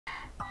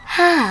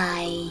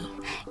Hi!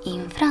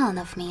 In front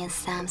of me is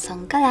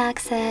Samsung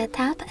Galaxy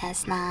Tab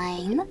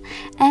S9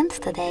 and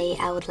today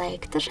I would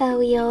like to show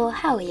you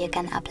how you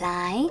can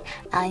apply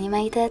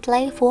animated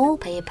live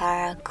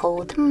wallpaper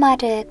called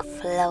Magic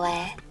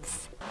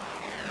Fluids.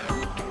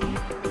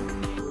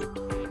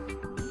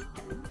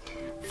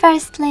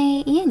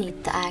 Firstly, you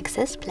need to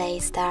access Play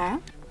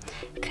Store.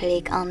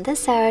 Click on the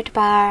search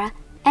bar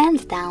and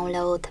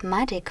download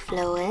Magic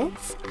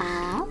Fluids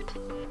app.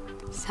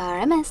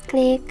 Sorry,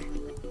 misclick.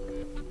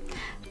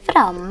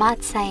 From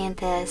Mad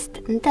Scientist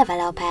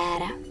Developer.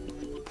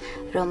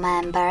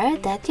 Remember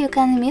that you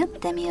can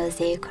mute the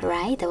music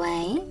right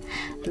away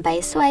by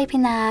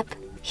swiping up,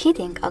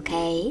 hitting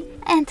OK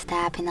and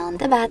tapping on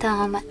the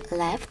bottom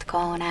left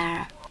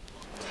corner.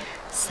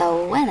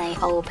 So when I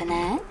open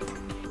it,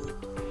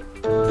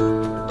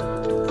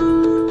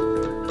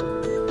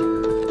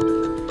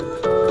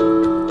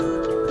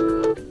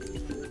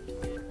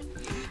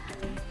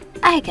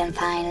 I can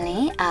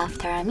finally,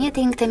 after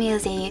muting the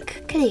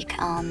music, click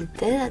on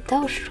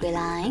those three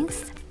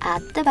lines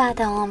at the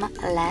bottom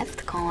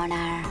left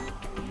corner.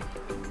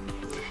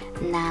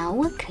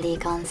 Now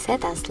click on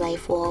Set as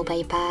Live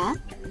Wallpaper.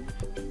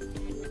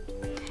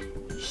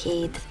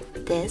 Hit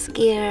this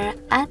gear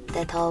at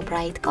the top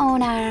right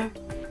corner.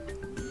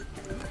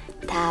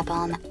 Tap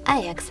on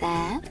I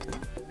accept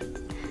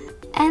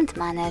and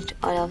manage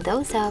all of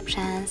those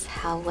options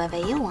however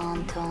you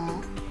want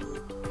to.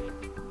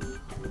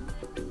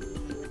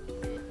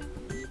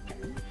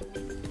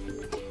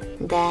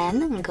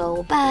 Then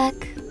go back,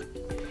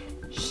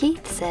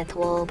 hit Set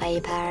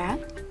Wallpaper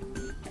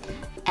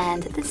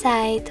and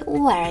decide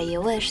where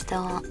you wish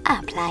to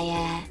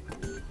apply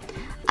it.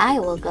 I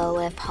will go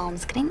with home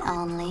screen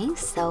only,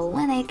 so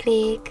when I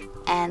click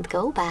and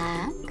go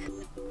back,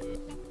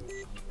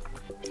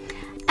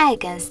 I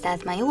can see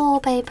that my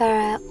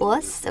wallpaper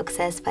was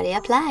successfully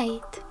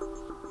applied.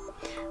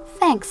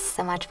 Thanks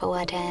so much for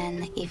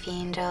watching. If you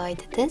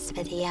enjoyed this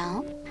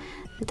video,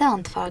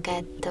 don't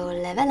forget to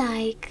leave a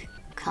like,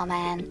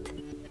 comment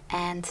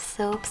and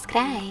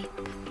subscribe.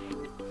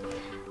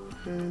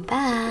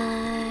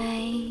 Bye!